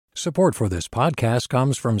Support for this podcast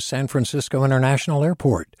comes from San Francisco International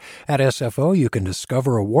Airport. At SFO, you can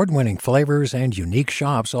discover award-winning flavors and unique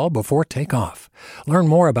shops all before takeoff. Learn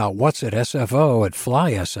more about what's at SFO at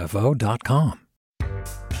flysfo.com.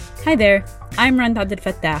 Hi there, I'm Rand Abdel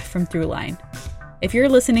Fattah from Throughline. If you're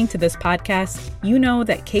listening to this podcast, you know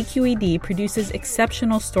that KQED produces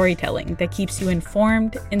exceptional storytelling that keeps you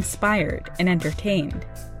informed, inspired, and entertained.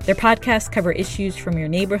 Their podcasts cover issues from your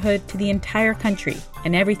neighborhood to the entire country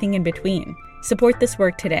and everything in between. Support this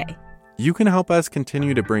work today. You can help us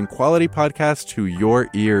continue to bring quality podcasts to your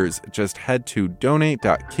ears. Just head to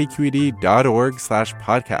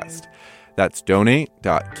donate.kqed.org/podcast. That's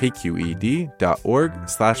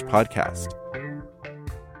donate.kqed.org/podcast.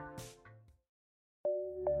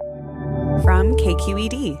 From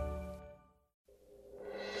KQED.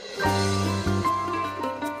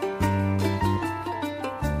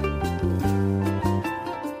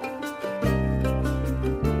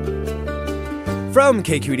 From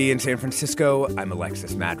KQED in San Francisco, I'm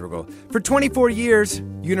Alexis Madrigal. For 24 years,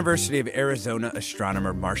 University of Arizona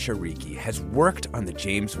astronomer Marcia Rieke has worked on the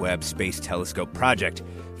James Webb Space Telescope project.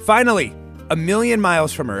 Finally, 1,000,000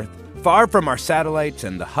 miles from Earth, far from our satellites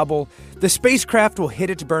and the Hubble, the spacecraft will hit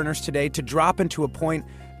its burners today to drop into a point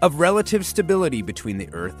of relative stability between the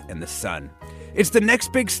Earth and the Sun. It's the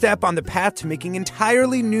next big step on the path to making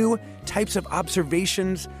entirely new types of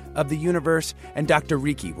observations of the universe, and Dr.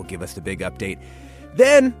 Rieke will give us the big update.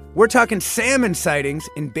 Then, we're talking salmon sightings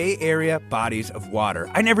in Bay Area bodies of water.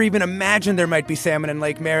 I never even imagined there might be salmon in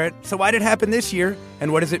Lake Merritt, so why did it happen this year,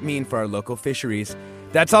 and what does it mean for our local fisheries?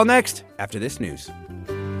 That's all next, after this news.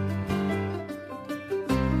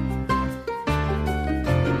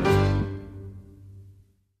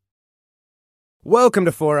 Welcome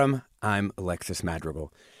to Forum. I'm Alexis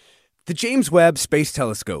Madrigal. The James Webb Space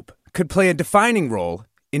Telescope could play a defining role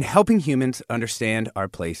in helping humans understand our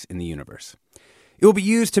place in the universe. It will be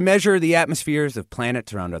used to measure the atmospheres of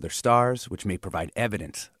planets around other stars, which may provide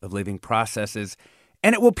evidence of living processes,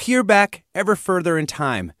 and it will peer back ever further in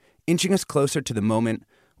time, inching us closer to the moment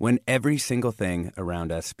when every single thing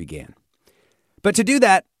around us began. But to do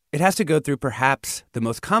that, it has to go through perhaps the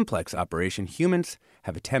most complex operation humans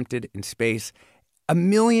have attempted in space,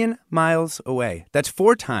 1,000,000 miles away. That's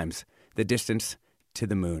 4 times the distance to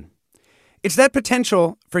the moon. It's that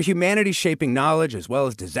potential for humanity shaping knowledge as well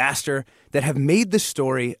as disaster that have made the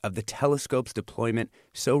story of the telescope's deployment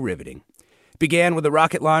so riveting. It began with a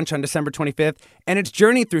rocket launch on December 25th, and its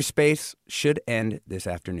journey through space should end this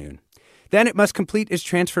afternoon. Then it must complete its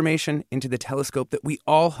transformation into the telescope that we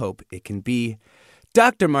all hope it can be.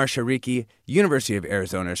 Dr. Marcia Rieke, University of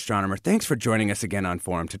Arizona astronomer, thanks for joining us again on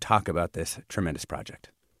Forum to talk about this tremendous project.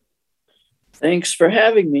 Thanks for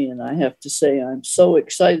having me. And I have to say, I'm so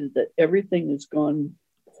excited that everything has gone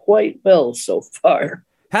quite well so far.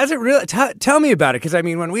 Has it really? Tell me about it. Because, I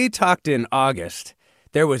mean, when we talked in August,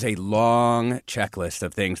 there was a long checklist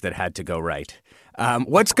of things that had to go right.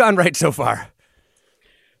 What's gone right so far?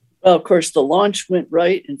 Well, of course, the launch went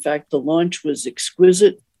right. In fact, the launch was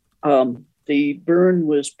exquisite. The burn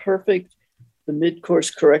was perfect. The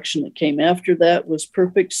mid-course correction that came after that was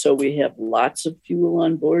perfect. So we have lots of fuel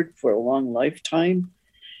on board for a long lifetime.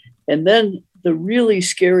 And then the really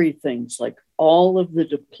scary things, like all of the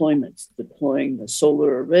deployments, deploying the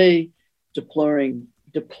solar array, deploying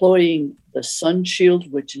the sun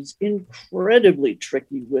shield, which is incredibly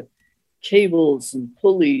tricky with cables and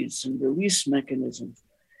pulleys and release mechanisms,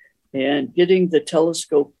 and getting the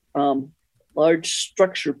telescope large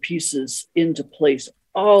structure pieces into place.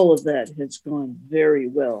 All of that has gone very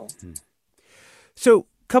well. So a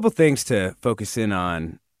couple things to focus in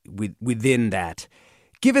on within that.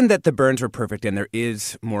 Given that the burns were perfect and there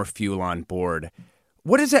is more fuel on board,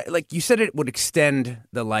 what is that? Like you said, it would extend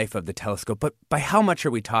the life of the telescope, but by how much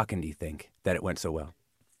are we talking, do you think, that it went so well?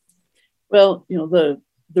 Well, the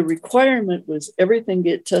requirement was everything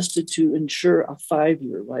get tested to ensure a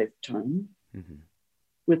 5-year lifetime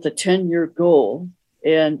with a 10-year goal.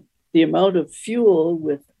 And the amount of fuel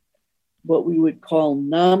with what we would call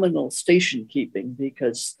nominal station keeping,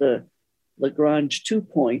 because the Lagrange 2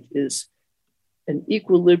 point is an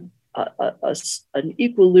equilibrium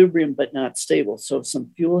but not stable. So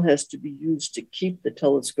some fuel has to be used to keep the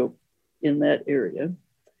telescope in that area.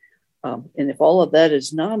 And if all of that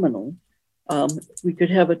is nominal, we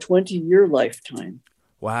could have a 20-year lifetime.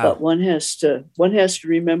 Wow. But one has to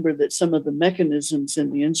remember that some of the mechanisms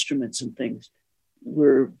in the instruments and things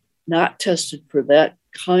were not tested for that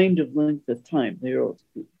kind of length of time.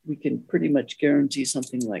 We can pretty much guarantee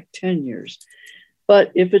something like 10 years.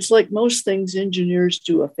 But if it's like most things, engineers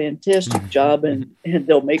do a fantastic job and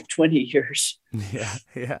they'll make 20 years.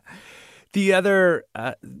 Yeah. The other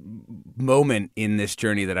moment in this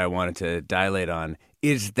journey that I wanted to dilate on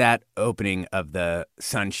is that opening of the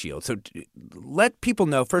sun shield. So let people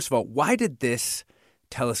know, first of all, why did this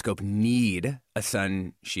telescope need a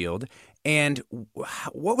sun shield? And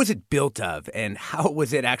what was it built of? And how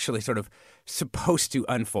was it actually sort of supposed to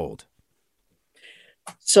unfold?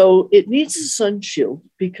 So it needs a sun shield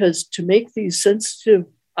because to make these sensitive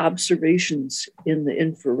observations in the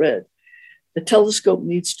infrared, the telescope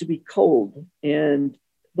needs to be cold. And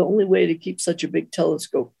the only way to keep such a big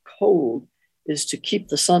telescope cold is to keep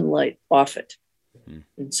the sunlight off it. Mm-hmm.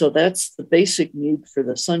 And so that's the basic need for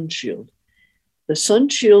the sun shield. The sun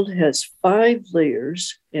shield has 5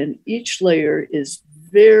 layers, and each layer is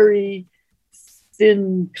very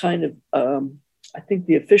thin, kind of, I think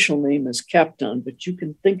the official name is Kapton, but you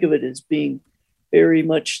can think of it as being very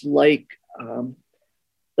much like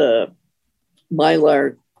the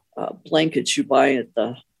Mylar blankets you buy at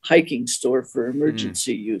the hiking store for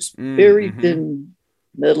emergency use. Very thin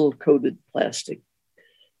metal-coated plastic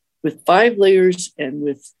with 5 layers and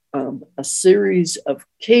with a series of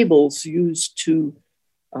cables used to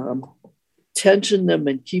tension them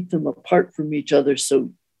and keep them apart from each other.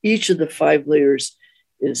 So each of the 5 layers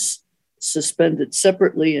is suspended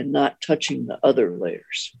separately and not touching the other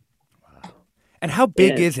layers. Wow. And how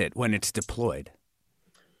big is it when it's deployed?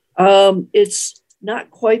 It's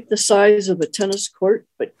not quite the size of a tennis court,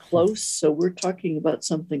 but close. So we're talking about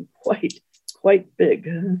something quite big.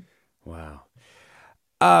 Wow.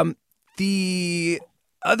 The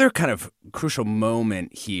other kind of crucial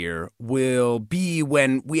moment here will be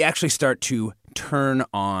when we actually start to turn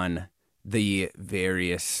on the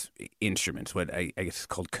various instruments, what I guess is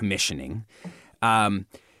called commissioning. When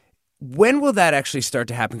will that actually start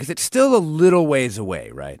to happen? Because it's still a little ways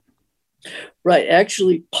away, right? Right.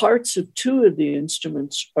 Actually, parts of 2 of the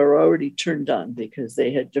instruments are already turned on because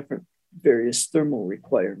they had different various thermal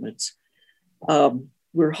requirements.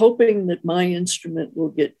 We're hoping that my instrument will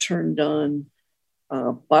get turned on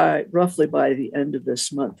roughly by the end of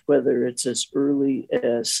this month, whether it's as early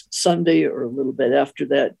as Sunday or a little bit after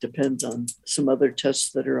that, depends on some other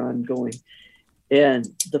tests that are ongoing. And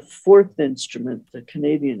the 4th instrument, the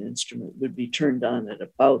Canadian instrument, would be turned on at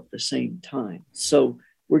about the same time. So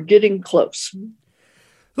we're getting close.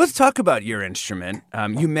 Let's talk about your instrument.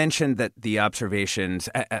 You mentioned that the observations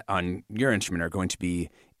on your instrument are going to be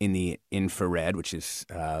in the infrared, which is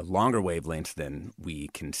longer wavelengths than we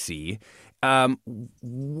can see.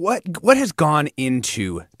 What has gone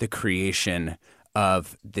into the creation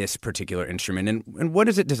of this particular instrument, and what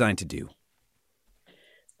is it designed to do?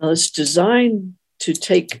 It's designed to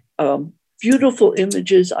take beautiful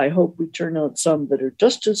images. I hope we turn out some that are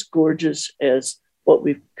just as gorgeous as what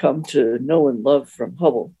we've come to know and love from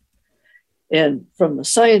Hubble. And from the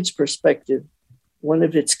science perspective, one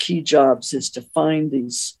of its key jobs is to find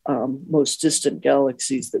these most distant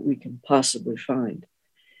galaxies that we can possibly find.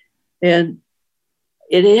 And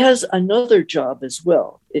it has another job as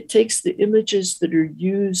well. It takes the images that are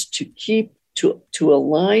used to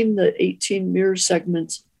align the 18 mirror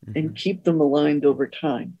segments and keep them aligned over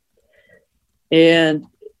time. And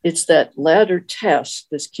it's that latter task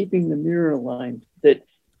that's keeping the mirror aligned that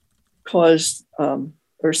caused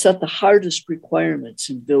or set the hardest requirements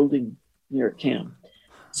in building NIRCam.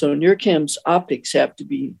 So NIRCam's optics have to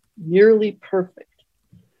be nearly perfect.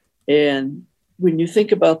 And when you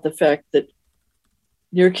think about the fact that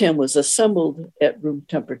NIRCam was assembled at room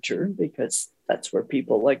temperature, because that's where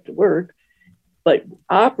people like to work, but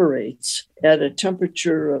operates at a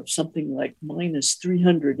temperature of something like minus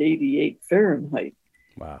 388 Fahrenheit.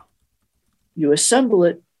 Wow. You assemble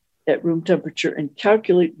it at room temperature and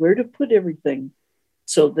calculate where to put everything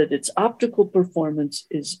so that its optical performance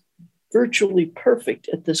is virtually perfect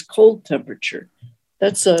at this cold temperature.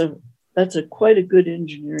 That's a quite a good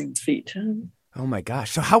engineering feat. Oh my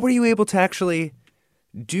gosh. So how were you able to actually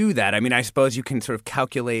do that? I mean, I suppose you can sort of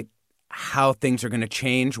calculate how things are going to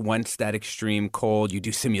change once that extreme cold. You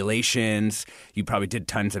do simulations. You probably did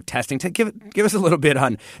tons of testing. Give us a little bit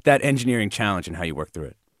on that engineering challenge and how you work through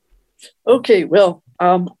it. Okay, well,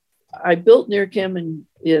 I built NIRCam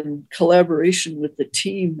in collaboration with the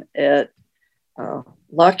team at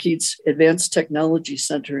Lockheed's Advanced Technology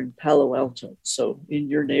Center in Palo Alto, so in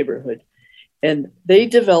your neighborhood. And they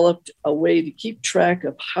developed a way to keep track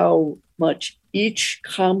of how much each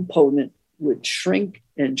component would shrink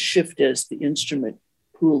and shift as the instrument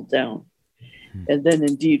cooled down. And then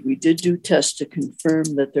indeed, we did do tests to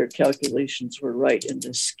confirm that their calculations were right, and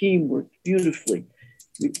the scheme worked beautifully.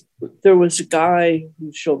 There was a guy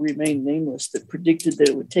who shall remain nameless that predicted that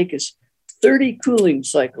it would take us 30 cooling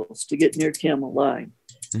cycles to get NIRCam aligned.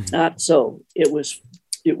 Not so. It was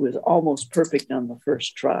it was almost perfect on the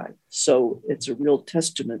first try. So it's a real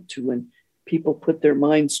testament to when people put their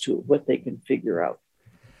minds to it, what they can figure out.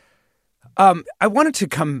 I wanted to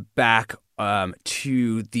come back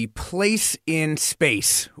to the place in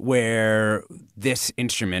space where this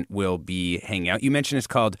instrument will be hanging out. You mentioned it's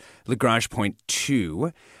called Lagrange Point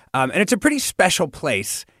 2, and it's a pretty special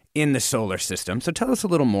place in the solar system. So tell us a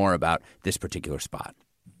little more about this particular spot.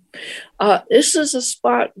 This is a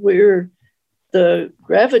spot where the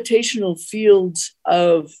gravitational fields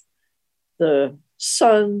of the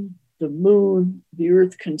sun, the moon, the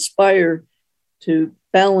earth conspire to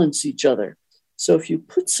balance each other. So if you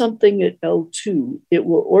put something at L2, it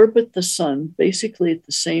will orbit the sun basically at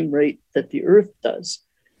the same rate that the earth does.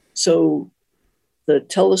 So the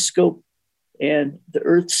telescope and the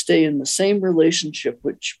earth stay in the same relationship,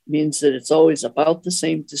 which means that it's always about the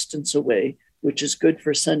same distance away, which is good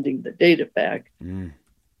for sending the data back.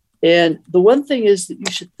 And the one thing is that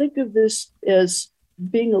you should think of this as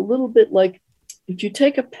being a little bit like if you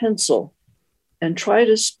take a pencil and try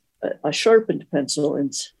to, a sharpened pencil,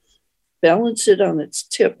 and balance it on its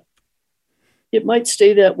tip, it might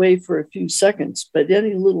stay that way for a few seconds, but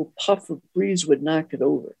any little puff of breeze would knock it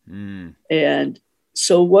over. And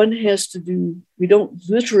so one has to do, we don't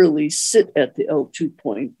literally sit at the L2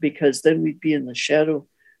 point because then we'd be in the shadow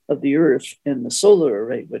of the earth and the solar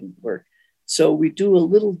array wouldn't work. So we do a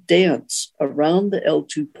little dance around the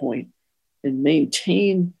L2 point and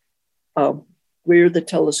maintain where the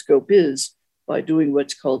telescope is by doing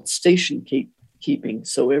what's called station keeping.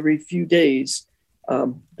 So every few days,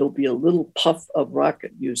 there'll be a little puff of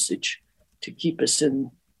rocket usage to keep us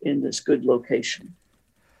in this good location.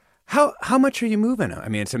 How much are you moving? I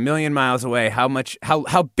mean, it's 1 million miles away. How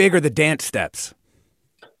big are the dance steps?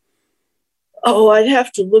 Oh, I'd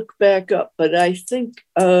have to look back up, but I think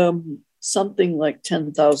something like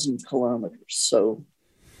 10,000 kilometers. So,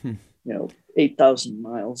 8,000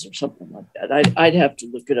 miles or something like that. I'd have to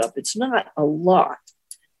look it up. It's not a lot,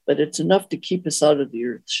 but it's enough to keep us out of the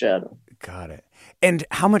Earth's shadow. Got it. And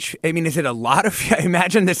how much, I mean, is it a lot of, I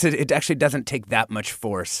imagine it actually doesn't take that much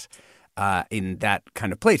force in that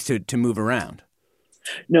kind of place to move around.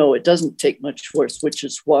 No, it doesn't take much force, which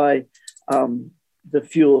is why the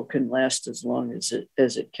fuel can last as long as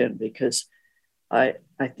it can, because I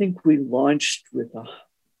think we launched with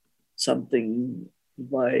something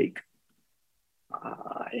like,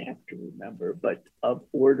 I have to remember, but of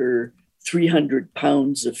order 300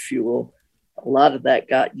 pounds of fuel. A lot of that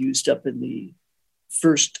got used up in the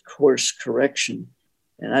first course correction.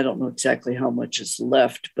 And I don't know exactly how much is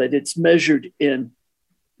left, but it's measured in,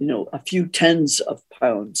 a few tens of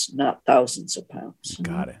pounds, not thousands of pounds.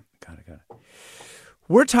 Got it.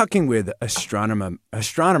 We're talking with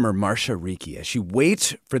astronomer Marcia Rieke as she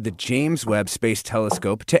waits for the James Webb Space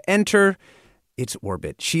Telescope to enter its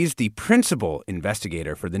orbit. She's the principal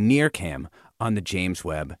investigator for the NIRCam on the James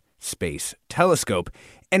Webb Space Telescope,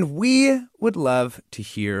 and we would love to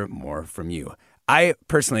hear more from you. I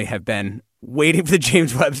personally have been waiting for the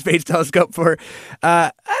James Webb Space Telescope for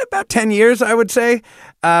about 10 years, I would say,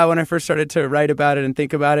 when I first started to write about it and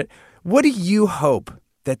think about it. What do you hope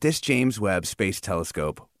that this James Webb Space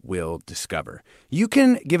Telescope will discover? You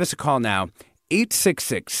can give us a call now,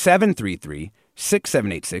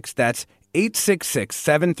 866-733-6786. That's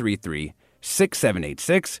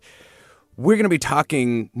 866-733-6786. We're going to be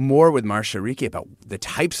talking more with Marcia Rieke about the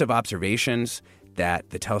types of observations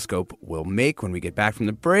that the telescope will make when we get back from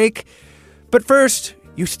the break. But first,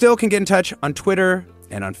 you still can get in touch on Twitter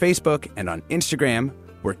and on Facebook and on Instagram.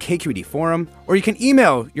 We're KQED Forum, or you can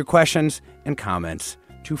email your questions and comments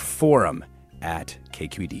to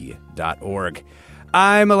forum@kqed.org.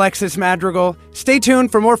 I'm Alexis Madrigal. Stay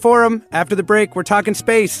tuned for more Forum. After the break, we're talking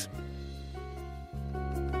space.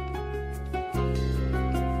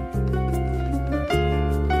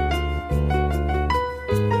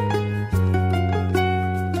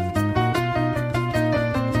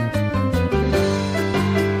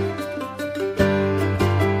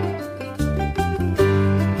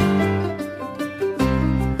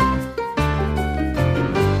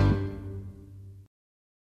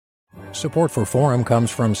 Support for Forum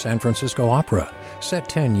comes from San Francisco Opera. Set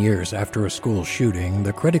 10 years after a school shooting,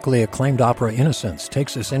 the critically acclaimed opera Innocence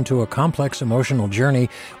takes us into a complex emotional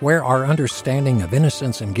journey where our understanding of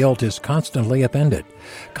innocence and guilt is constantly upended.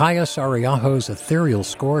 Kaya Sariaho's ethereal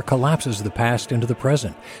score collapses the past into the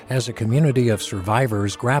present as a community of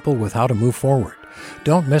survivors grapple with how to move forward.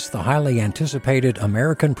 Don't miss the highly anticipated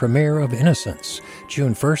American premiere of Innocence,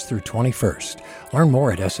 June 1st through 21st. Learn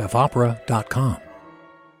more at sfopera.com.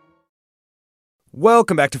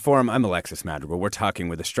 Welcome back to Forum. I'm Alexis Madrigal. We're talking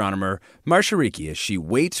with astronomer Marcia Rieke as she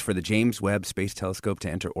waits for the James Webb Space Telescope to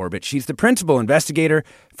enter orbit. She's the principal investigator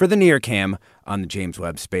for the NIRCam on the James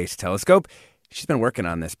Webb Space Telescope. She's been working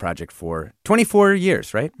on this project for 24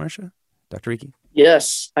 years, right, Marcia? Dr. Rieke?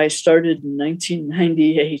 Yes, I started in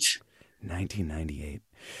 1998. 1998.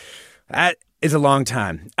 That is a long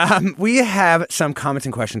time. We have some comments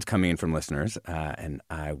and questions coming in from listeners, and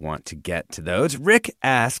I want to get to those. Rick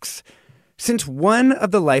asks, since one of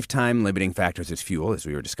the lifetime limiting factors is fuel, as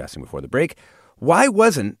we were discussing before the break, why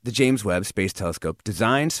wasn't the James Webb Space Telescope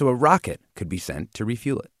designed so a rocket could be sent to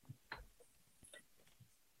refuel it?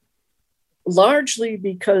 Largely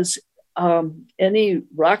because any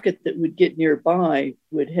rocket that would get nearby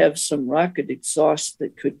would have some rocket exhaust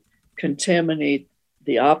that could contaminate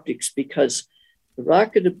the optics, because the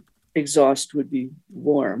rocket exhaust would be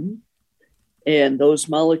warm and those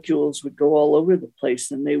molecules would go all over the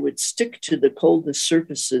place and they would stick to the coldest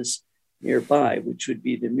surfaces nearby, which would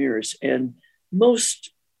be the mirrors. And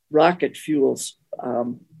most rocket fuels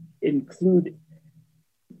include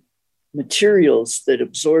materials that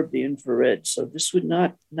absorb the infrared. So this would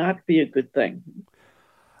not be a good thing.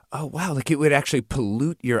 Oh, wow. Like it would actually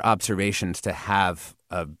pollute your observations to have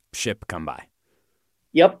a ship come by.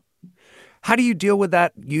 Yep. How do you deal with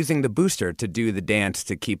that using the booster to do the dance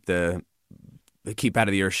to keep out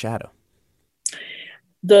of the Earth's shadow?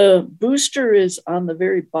 The booster is on the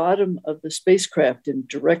very bottom of the spacecraft and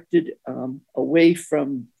directed away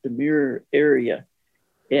from the mirror area.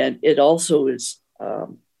 And it also is,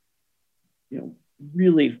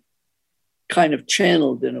 really kind of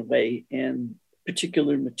channeled in a way, and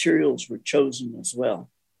particular materials were chosen as well.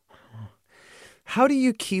 How do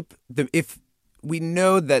you keep if we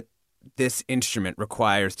know that this instrument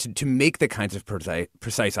requires to make the kinds of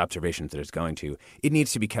precise observations that it's going to, it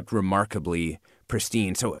needs to be kept remarkably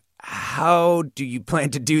pristine. So how do you plan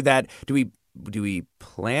to do that? Do we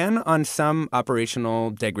plan on some operational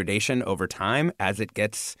degradation over time as it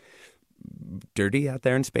gets dirty out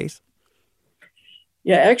there in space?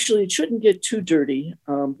 Yeah, actually, it shouldn't get too dirty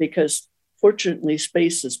because fortunately,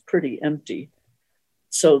 space is pretty empty.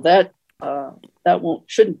 So that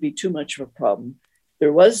shouldn't be too much of a problem.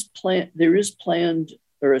 There is planned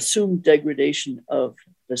or assumed degradation of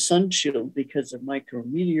the sun shield because of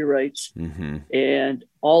micrometeorites, and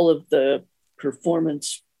all of the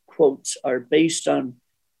performance quotes are based on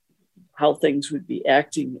how things would be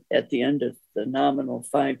acting at the end of the nominal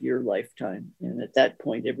 5-year lifetime. And at that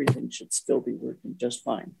point, everything should still be working just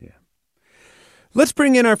fine. Yeah. Let's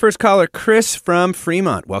bring in our first caller, Chris from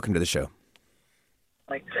Fremont. Welcome to the show.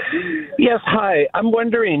 Yes, hi. I'm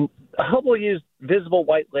wondering, Hubble used visible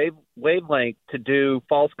white wavelength to do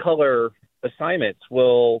false color assignments.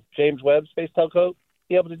 Will James Webb Space Telescope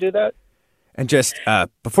be able to do that? And just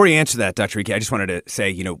before you answer that, Dr. Rieke, I just wanted to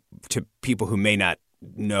say, to people who may not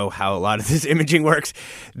know how a lot of this imaging works,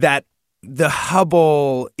 that the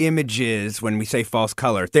Hubble images, when we say false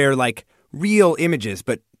color, they're like real images,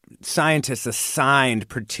 but scientists assigned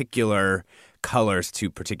particular colors to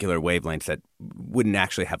particular wavelengths that wouldn't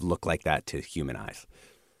actually have looked like that to human eyes.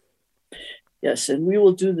 Yes, and we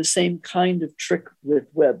will do the same kind of trick with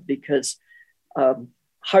Webb, because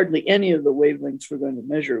hardly any of the wavelengths we're going to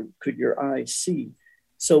measure could your eye see.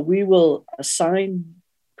 So we will assign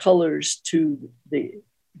colors to the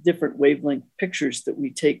different wavelength pictures that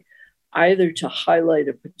we take, either to highlight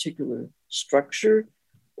a particular structure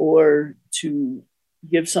or to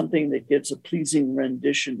give something that gives a pleasing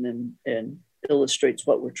rendition and illustrates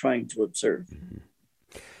what we're trying to observe.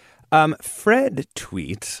 Fred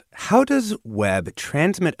tweets, how does Webb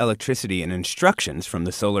transmit electricity and instructions from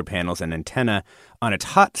the solar panels and antenna on its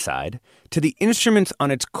hot side to the instruments on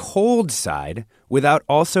its cold side without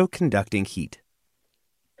also conducting heat?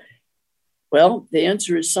 Well, the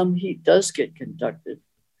answer is some heat does get conducted,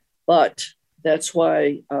 but that's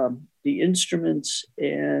why the instruments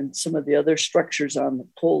and some of the other structures on the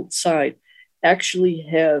cold side actually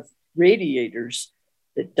have radiators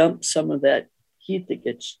that dump some of that heat that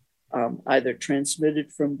gets either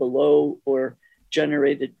transmitted from below or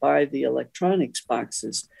generated by the electronics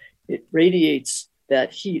boxes. It radiates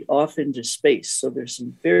that heat off into space. So there's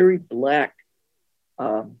some very black,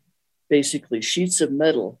 basically sheets of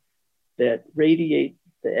metal that radiate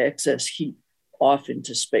the excess heat off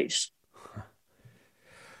into space.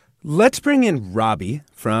 Let's bring in Robbie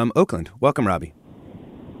from Oakland. Welcome, Robbie.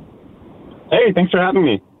 Hey, thanks for having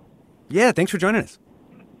me. Yeah, thanks for joining us.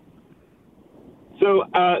 So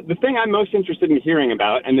the thing I'm most interested in hearing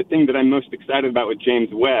about, and the thing that I'm most excited about with James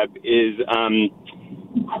Webb, is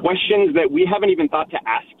questions that we haven't even thought to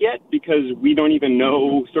ask yet, because we don't even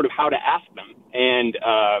know sort of how to ask them. And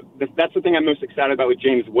that's the thing I'm most excited about with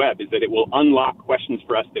James Webb, is that it will unlock questions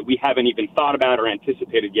for us that we haven't even thought about or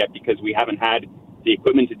anticipated yet because we haven't had the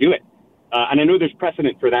equipment to do it. And I know there's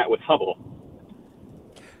precedent for that with Hubble.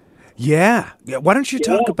 Yeah. Why don't you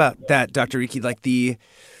talk about that, Dr. Rieke? Like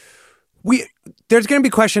there's going to be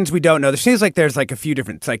questions we don't know. There seems like there's like a few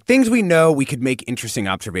different, like things we know we could make interesting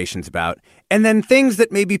observations about, and then things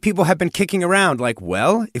that maybe people have been kicking around, like,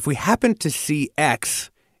 well, if we happen to see X,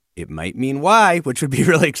 it might mean Y, which would be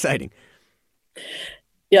really exciting.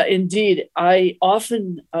 Yeah, indeed. I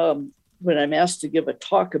often, when I'm asked to give a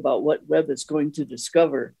talk about what Webb is going to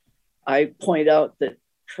discover, I point out that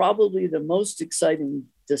probably the most exciting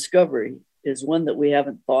discovery is one that we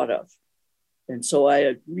haven't thought of. And so I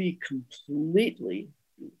agree completely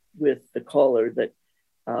with the caller that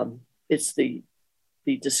it's the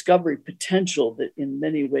discovery potential that in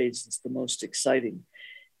many ways is the most exciting.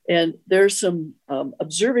 And there's some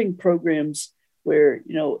observing programs where,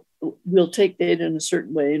 we'll take data in a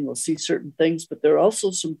certain way and we'll see certain things, but there are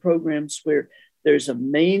also some programs where there's a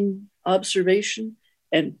main observation.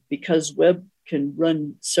 And because Webb can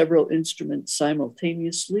run several instruments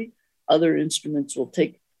simultaneously, other instruments will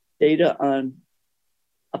take data on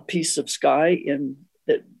a piece of sky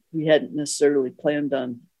that we hadn't necessarily planned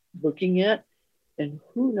on looking at. And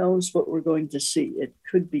who knows what we're going to see. It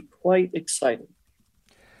could be quite exciting.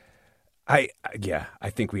 I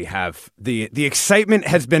think we have the excitement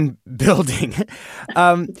has been building.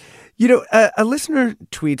 A listener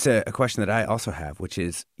tweets a question that I also have, which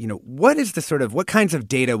is, what kinds of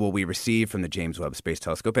data will we receive from the James Webb Space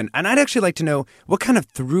Telescope? And I'd actually like to know what kind of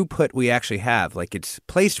throughput we actually have. Like, it's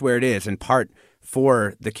placed where it is in part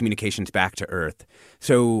for the communications back to Earth.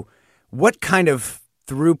 So what kind of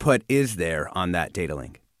throughput is there on that data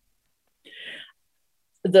link?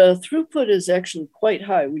 The throughput is actually quite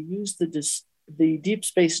high. We use the Deep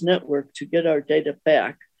Space Network to get our data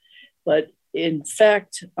back. But in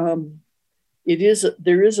fact,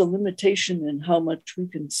 there is a limitation in how much we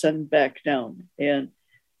can send back down. And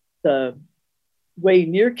the way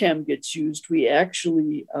NIRCam gets used, we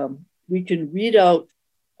actually, we can read out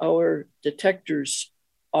our detectors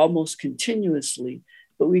almost continuously,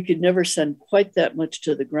 but we could never send quite that much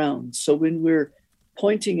to the ground. So when we're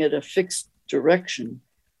pointing at a fixed direction,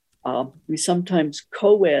 we sometimes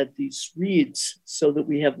co-add these reads so that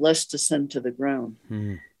we have less to send to the ground.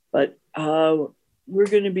 But we're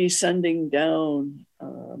going to be sending down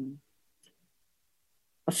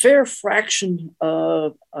a fair fraction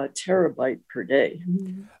of a terabyte per day.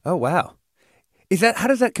 Oh, wow. How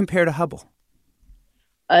does that compare to Hubble?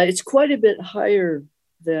 It's quite a bit higher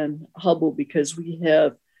than Hubble because we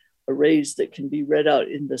have arrays that can be read out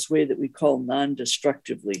in this way that we call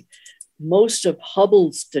non-destructively. Most of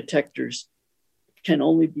Hubble's detectors can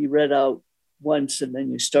only be read out once and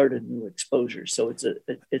then you start a new exposure. So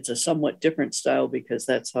it's a somewhat different style because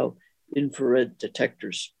that's how infrared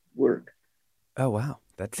detectors work. Oh, wow.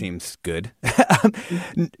 That seems good.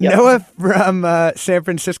 Yep. Noah from San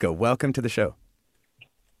Francisco, welcome to the show.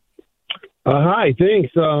 Hi,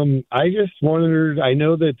 thanks. I just wondered, I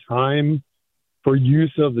know the time for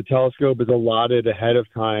use of the telescope is allotted ahead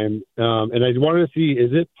of time. And I wanted to see,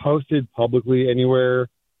 is it posted publicly anywhere?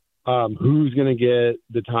 Who's going to get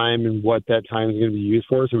the time and what that time is going to be used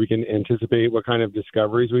for so we can anticipate what kind of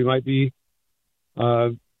discoveries we might be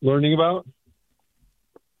learning about?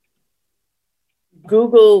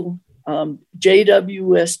 Google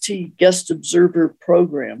JWST Guest Observer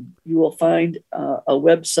Program. You will find a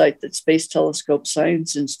website that Space Telescope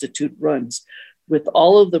Science Institute runs with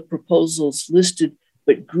all of the proposals listed,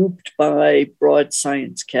 but grouped by broad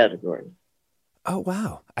science category. Oh,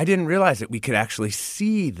 wow. I didn't realize that we could actually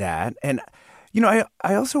see that. And, I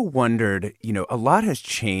also wondered, a lot has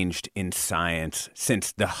changed in science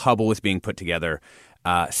since the Hubble was being put together,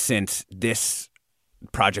 since this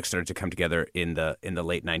project started to come together in the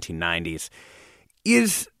late 1990s.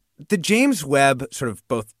 Is the James Webb sort of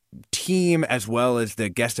both team as well as the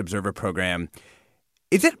guest observer program,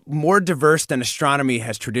 is it more diverse than astronomy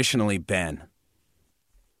has traditionally been?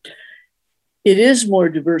 It is more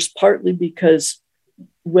diverse, partly because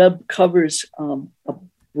Webb covers a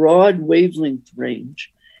broad wavelength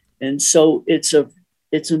range. And so it's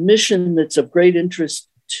a mission that's of great interest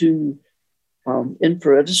to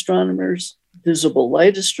infrared astronomers, visible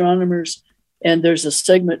light astronomers, and there's a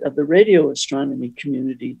segment of the radio astronomy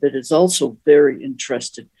community that is also very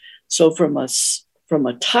interested. So from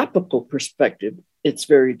a topical perspective, it's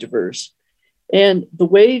very diverse. And the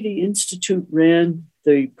way the Institute ran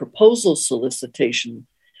the proposal solicitation,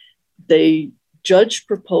 they judged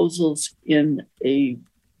proposals in a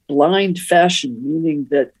blind fashion, meaning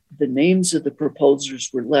that the names of the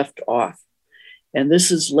proposers were left off. And this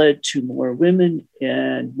has led to more women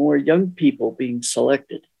and more young people being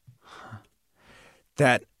selected.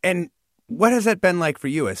 And what has that been like for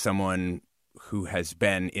you as someone who has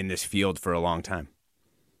been in this field for a long time?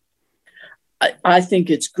 I think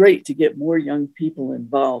it's great to get more young people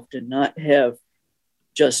involved and not have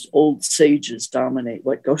just old sages dominate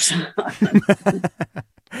what goes on.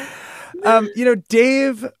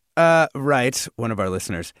 Dave writes, one of our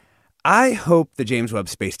listeners, I hope the James Webb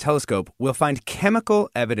Space Telescope will find chemical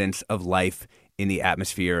evidence of life in the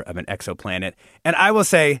atmosphere of an exoplanet. And I will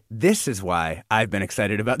say, this is why I've been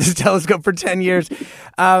excited about this telescope for 10 years.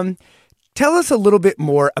 Tell us a little bit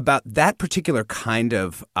more about that particular kind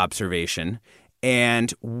of observation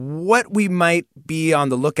and what we might be on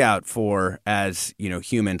the lookout for as,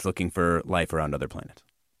 humans looking for life around other planets.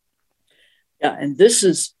 Yeah, and this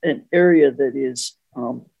is an area that is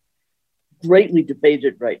greatly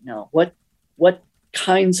debated right now. What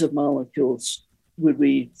kinds of molecules would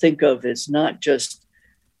we think of as not just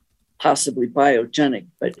possibly biogenic,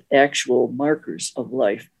 but actual markers of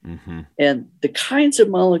life? Mm-hmm. And the kinds of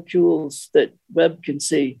molecules that Webb can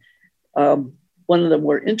see, one of the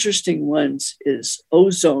more interesting ones is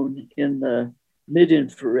ozone in the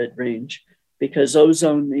mid-infrared range, because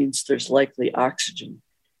ozone means there's likely oxygen.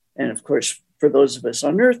 And of course, for those of us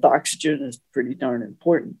on Earth, oxygen is pretty darn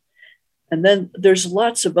important. And then there's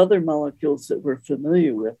lots of other molecules that we're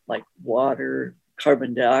familiar with, like water,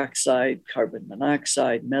 carbon dioxide, carbon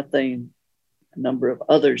monoxide, methane, a number of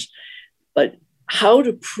others. But how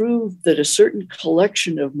to prove that a certain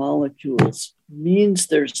collection of molecules means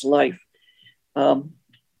there's life,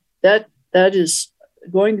 that is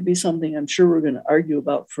going to be something I'm sure we're going to argue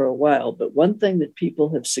about for a while. But one thing that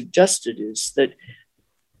people have suggested is that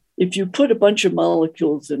if you put a bunch of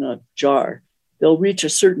molecules in a jar, they'll reach a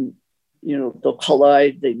certain, they'll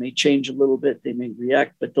collide, they may change a little bit, they may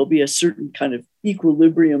react, but there'll be a certain kind of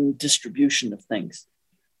equilibrium distribution of things.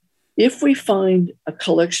 If we find a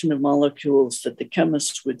collection of molecules that the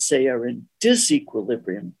chemists would say are in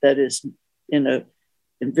disequilibrium, that is in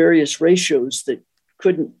various ratios that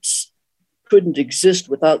couldn't exist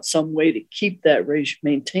without some way to keep that ratio,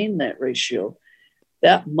 maintain that ratio,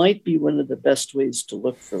 that might be one of the best ways to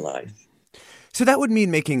look for life. So that would mean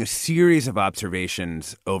making a series of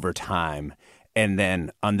observations over time, and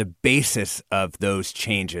then on the basis of those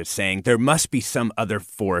changes, saying there must be some other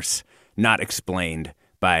force not explained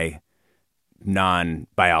by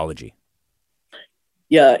non-biology.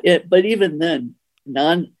 Yeah, but even then,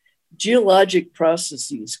 geologic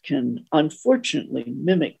processes can unfortunately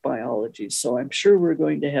mimic biology. So I'm sure we're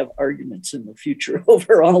going to have arguments in the future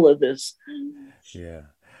over all of this. Yeah.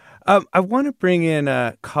 I want to bring in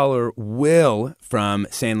caller Will from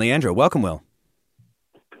San Leandro. Welcome, Will.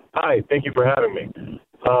 Hi, thank you for having me.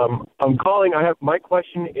 I'm calling. My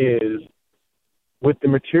question is, with the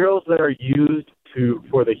materials that are used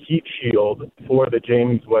for the heat shield for the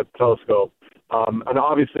James Webb Telescope, and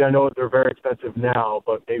obviously I know they're very expensive now,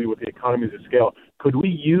 but maybe with the economies of scale, could we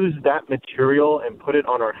use that material and put it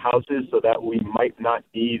on our houses so that we might not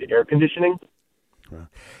need air conditioning?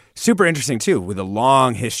 Super interesting, too, with a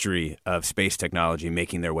long history of space technology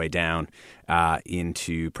making their way down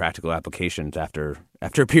into practical applications after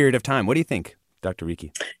a period of time. What do you think, Dr.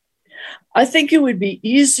 Rieke? I think it would be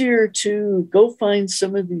easier to go find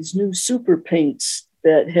some of these new super paints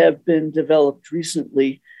that have been developed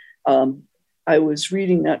recently. I was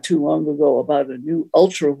reading not too long ago about a new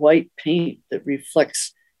ultra white paint that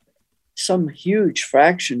reflects some huge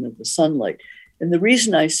fraction of the sunlight. And the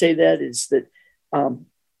reason I say that is that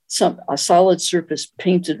a solid surface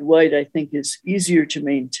painted white, I think, is easier to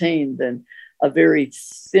maintain than a very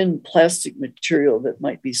thin plastic material that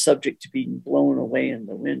might be subject to being blown away in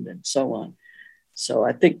the wind and so on. So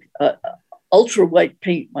I think ultra white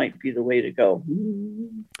paint might be the way to go.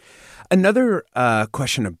 Another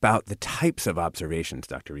question about the types of observations,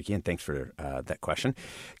 Dr. Rieke, and thanks for that question.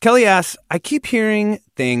 Kelly asks, I keep hearing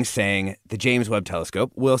things saying the James Webb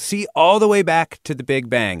Telescope will see all the way back to the Big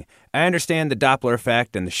Bang. I understand the Doppler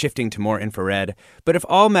effect and the shifting to more infrared, but if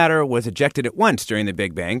all matter was ejected at once during the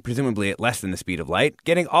Big Bang, presumably at less than the speed of light,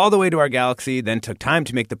 getting all the way to our galaxy, then took time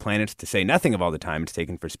to make the planets, to say nothing of all the time it's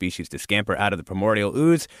taken for species to scamper out of the primordial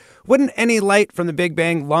ooze, wouldn't any light from the Big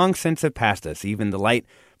Bang long since have passed us? Even the light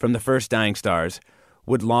from the first dying stars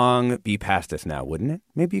would long be past us now, wouldn't it?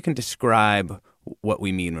 Maybe you can describe what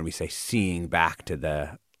we mean when we say seeing back to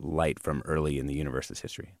the light from early in the universe's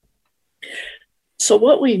history. So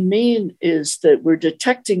what we mean is that we're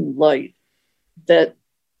detecting light that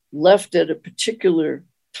left at a particular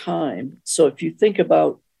time. So if you think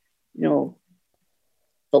about, the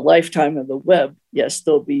lifetime of the Webb, yes,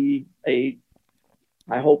 there'll be a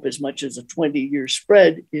I hope as much as a 20-year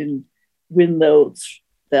spread in when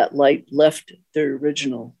that light left their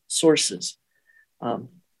original sources.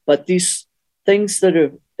 But these things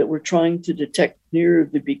that we're trying to detect near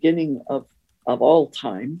the beginning of all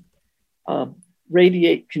time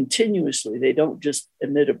radiate continuously. They don't just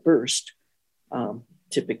emit a burst,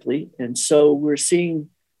 typically. And so we're seeing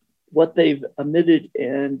what they've emitted,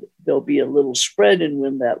 and there'll be a little spread in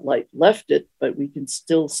when that light left it, but we can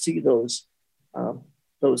still see those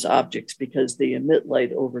objects because they emit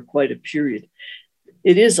light over quite a period.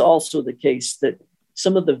 It is also the case that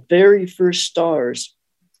some of the very first stars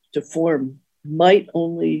to form might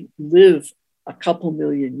only live a couple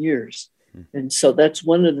million years. And so that's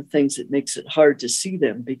one of the things that makes it hard to see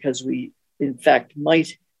them, because we, in fact,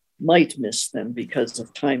 might miss them because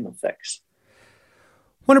of time effects.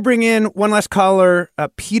 Want to bring in one last caller,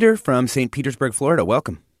 Peter from St. Petersburg, Florida.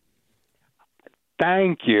 Welcome.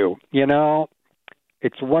 Thank you. You know,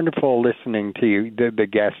 it's wonderful listening to you, the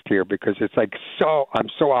guest here, because it's like I'm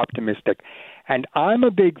so optimistic. And I'm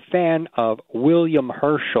a big fan of William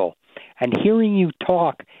Herschel. And hearing you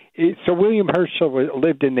talk, so William Herschel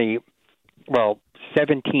lived in the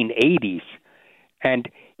 1780s, and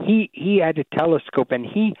he had a telescope, and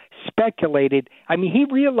he speculated. I mean, he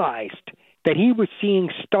realized that he was seeing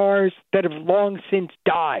stars that have long since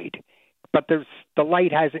died, but the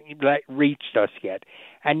light hasn't reached us yet.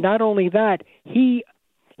 And not only that, he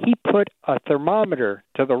put a thermometer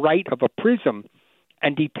to the right of a prism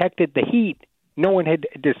and detected the heat. No one had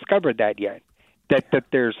discovered that yet, that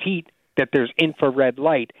there's heat, that there's infrared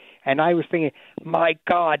light. And I was thinking, my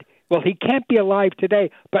God, well, he can't be alive today,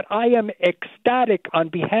 but I am ecstatic on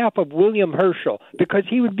behalf of William Herschel, because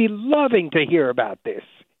he would be loving to hear about this.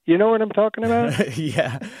 You know what I'm talking about?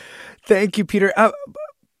 Yeah. Thank you, Peter.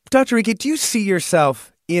 Dr. Rieke, do you see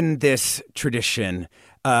yourself in this tradition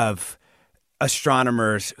of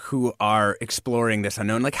astronomers who are exploring this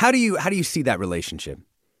unknown? Like, how do you see that relationship?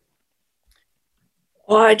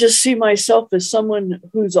 Well, I just see myself as someone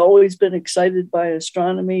who's always been excited by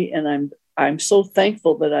astronomy, and I'm so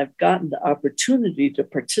thankful that I've gotten the opportunity to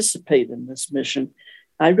participate in this mission.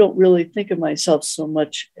 I don't really think of myself so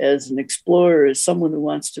much as an explorer, as someone who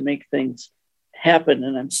wants to make things happen.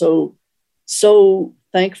 And I'm so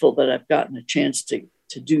thankful that I've gotten a chance to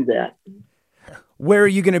do that. Where are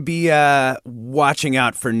you going to be watching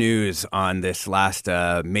out for news on this last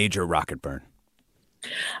major rocket burn?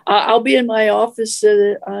 I'll be in my office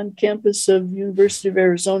on campus of University of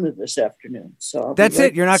Arizona this afternoon. So that's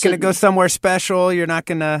it. You're not going to go somewhere special. You're not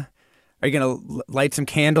going to. Are you going to light some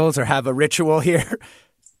candles or have a ritual here?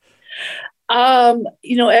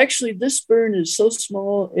 Actually, this burn is so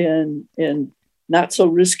small and not so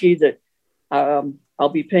risky that I'll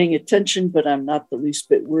be paying attention, but I'm not the least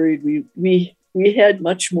bit worried. We had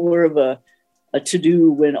much more of a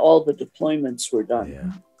to-do when all the deployments were done.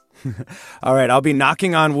 Yeah. All right, I'll be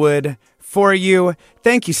knocking on wood for you.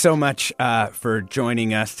 Thank you so much for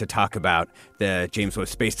joining us to talk about the James Webb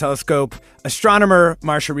Space Telescope. Astronomer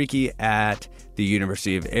Marcia Rieke at the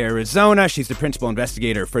University of Arizona. She's the principal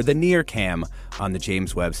investigator for the NIRCam on the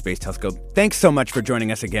James Webb Space Telescope. Thanks so much for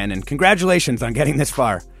joining us again, and congratulations on getting this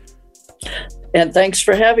far. And thanks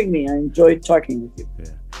for having me. I enjoyed talking with you.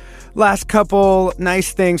 Yeah. Last couple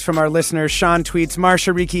nice things from our listeners. Sean tweets,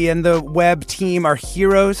 Marcia Rieke and the Webb team are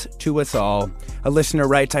heroes to us all. A listener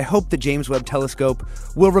writes, I hope the James Webb Telescope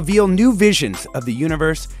will reveal new visions of the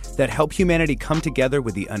universe that help humanity come together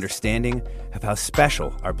with the understanding of how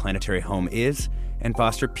special our planetary home is and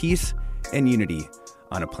foster peace and unity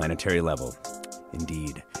on a planetary level.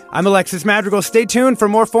 Indeed. I'm Alexis Madrigal. Stay tuned for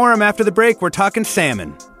more Forum after the break. We're talking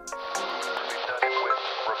salmon.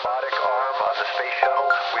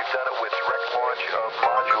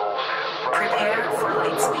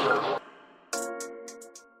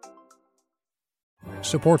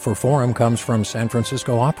 Support for Forum comes from San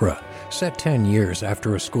Francisco Opera. Set 10 years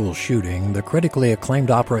after a school shooting, the critically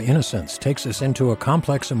acclaimed opera Innocence takes us into a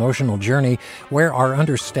complex emotional journey where our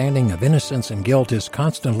understanding of innocence and guilt is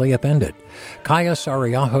constantly upended. Kaya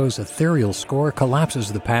Sariaho's ethereal score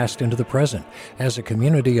collapses the past into the present as a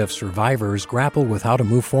community of survivors grapple with how to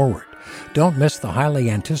move forward. Don't miss the highly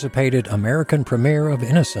anticipated American premiere of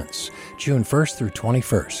Innocence, June 1st through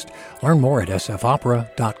 21st. Learn more at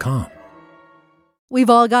sfopera.com. We've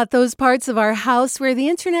all got those parts of our house where the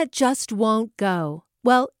internet just won't go.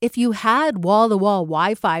 Well, if you had wall-to-wall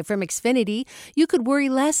Wi-Fi from Xfinity, you could worry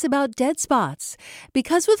less about dead spots.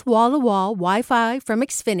 Because with wall-to-wall Wi-Fi from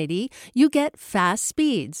Xfinity, you get fast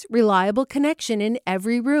speeds, reliable connection in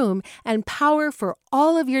every room, and power for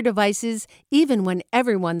all of your devices, even when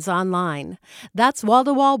everyone's online. That's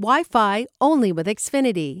wall-to-wall Wi-Fi only with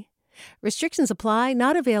Xfinity. Restrictions apply,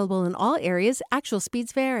 not available in all areas. Actual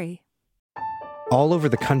speeds vary. All over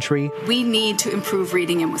the country, we need to improve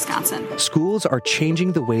reading in Wisconsin. Schools are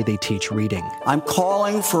changing the way they teach reading. I'm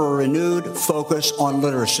calling for a renewed focus on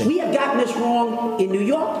literacy. We have gotten this wrong in New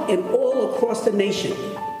York and all across the nation.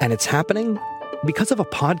 And it's happening because of a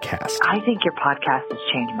podcast. I think your podcast has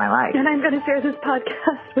changed my life. And I'm going to share this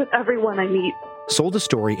podcast with everyone I meet. Sold a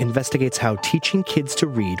Story investigates how teaching kids to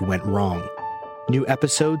read went wrong. New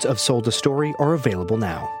episodes of Sold a Story are available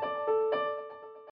now.